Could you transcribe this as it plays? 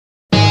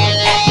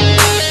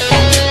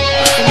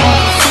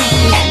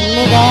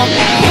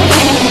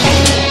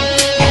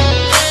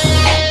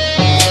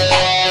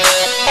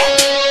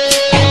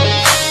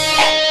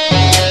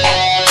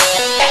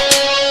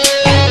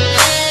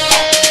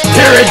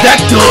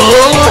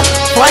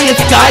flying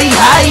sky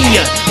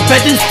high,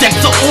 betting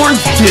stacks of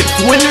orange chips,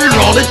 winner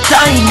all the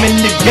time in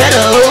the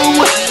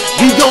ghetto.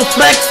 We gon'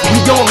 flex, we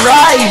gon'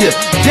 ride,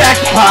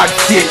 jackpot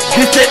shit,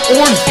 this that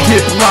orange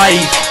chip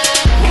life.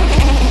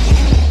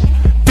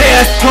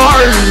 Fast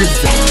cars,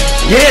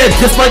 yeah,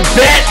 just like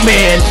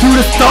Batman, through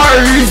the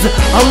stars.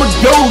 I'ma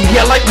go,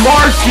 yeah, like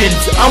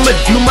Martians, I'ma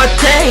do my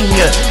thing.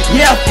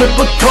 Yeah, flip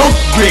a coke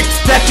brick,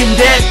 stacking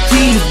that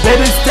cheese,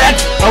 betting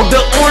stacks of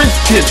the orange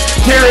chips.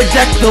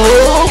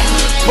 Teradactul,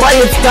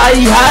 flying sky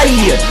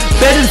high,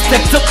 betting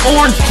stacks of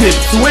orange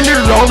chips,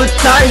 winner all the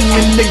time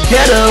in the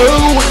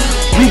ghetto.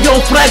 We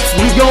gon' flex,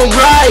 we gon'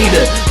 ride,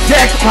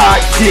 jackpot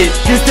shit,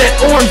 this that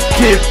orange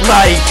chip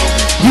life.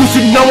 You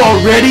should know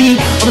already,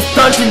 I'm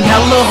stunting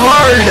hella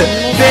hard,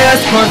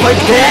 fast cars like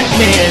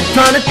Batman,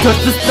 trying to touch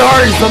the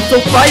stars, I'm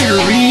so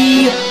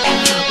fiery.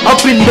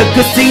 Up in the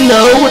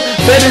casino,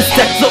 better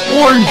stacks of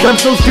orange, I'm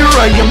so sure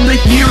I am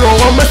the hero,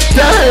 I'm a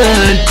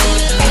stunt.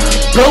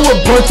 Blow a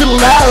bunch of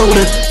loud,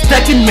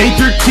 stacking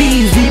major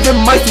keys, even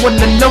mice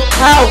wanna know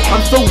how.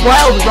 I'm so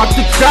wild, rock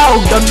the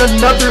crowd, on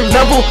another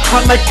level,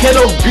 hot like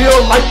kettle,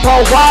 real like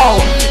Paul Wow.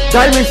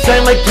 Diamonds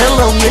shine like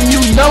hello, and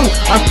you know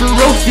I'm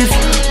ferocious.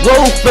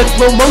 Roll, flex,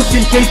 slow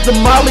motion, case the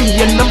molly,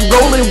 and I'm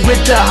rolling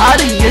with the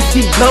hottie, and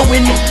she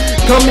blowing,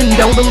 coming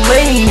down the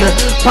lane.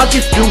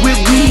 Pockets filled with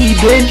weed,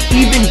 and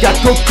even got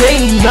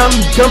cocaine. I'm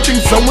jumping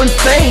so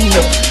insane.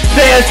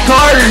 Fast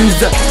cars,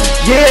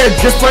 yeah,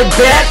 just like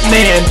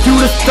Batman, through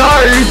the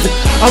stars.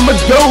 I'ma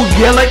go,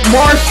 yeah, like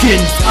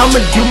Martians, I'ma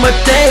do my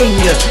thing.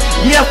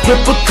 Yeah,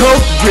 flip a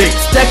coke brick,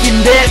 stacking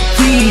that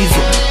cheese,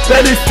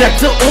 better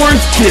stacks of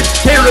orange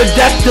chips.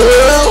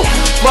 Teradactul,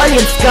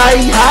 flying sky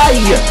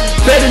high,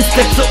 better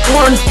stacks of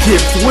orange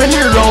chips,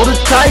 winner all the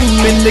time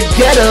in the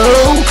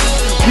ghetto.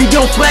 We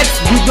gon' flex,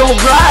 we gon'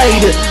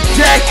 ride,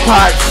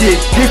 jackpot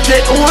shit, this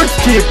that orange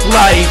chip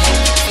life.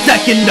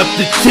 Stacking up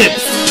the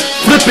chips,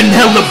 flipping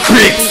hella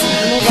bricks,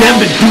 damn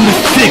it, dude is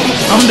sick,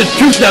 I'm the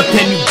truth now,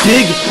 can you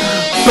dig?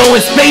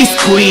 Throwing Space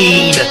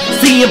Queen,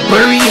 seeing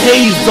blurry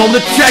haze on the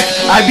track,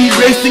 I be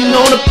racing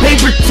on a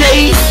paper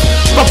chase.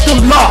 Fuck the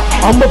law,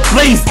 I'm a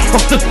blaze,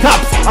 fuck the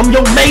cops, I'm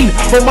your main.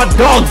 For my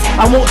dogs,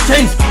 I won't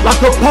change, like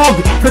a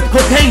pog, flip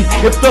cocaine.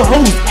 If the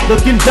hoes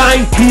looking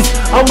dying piece,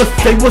 I'ma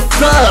say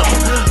what's up.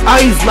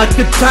 Eyes like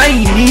the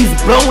Chinese,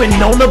 blowing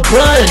on a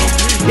bunch.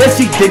 Yeah,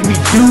 she dig me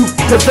dude,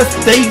 cause I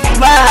stay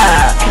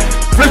fly.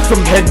 Flip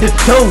from head to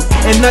toe,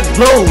 and I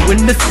glow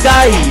in the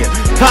sky.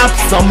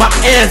 Cops on my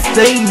ass,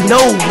 they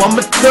know I'm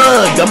a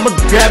thug. I'ma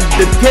grab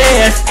the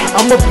cash,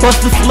 I'ma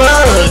bust a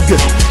slug.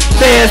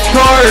 Fast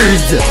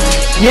cars,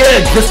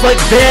 yeah, just like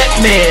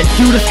Batman,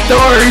 through the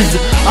stars.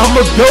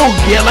 I'ma go,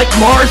 yeah, like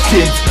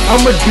Martians,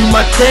 I'ma do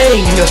my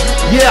thing.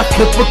 Yeah,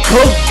 flip a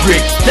coke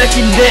brick,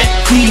 stacking that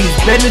cheese,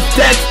 betting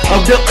stacks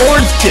of the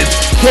orange chips.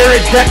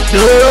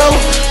 Teradactul,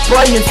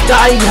 flying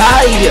sky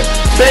high,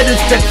 better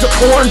stacks of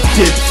orange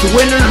chips,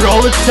 winner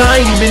all the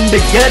time in the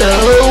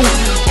ghetto.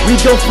 We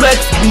gon'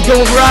 flex, we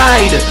gon'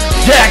 ride,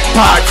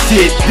 jackpot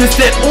shit, this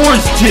that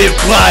orange chip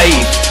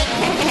life.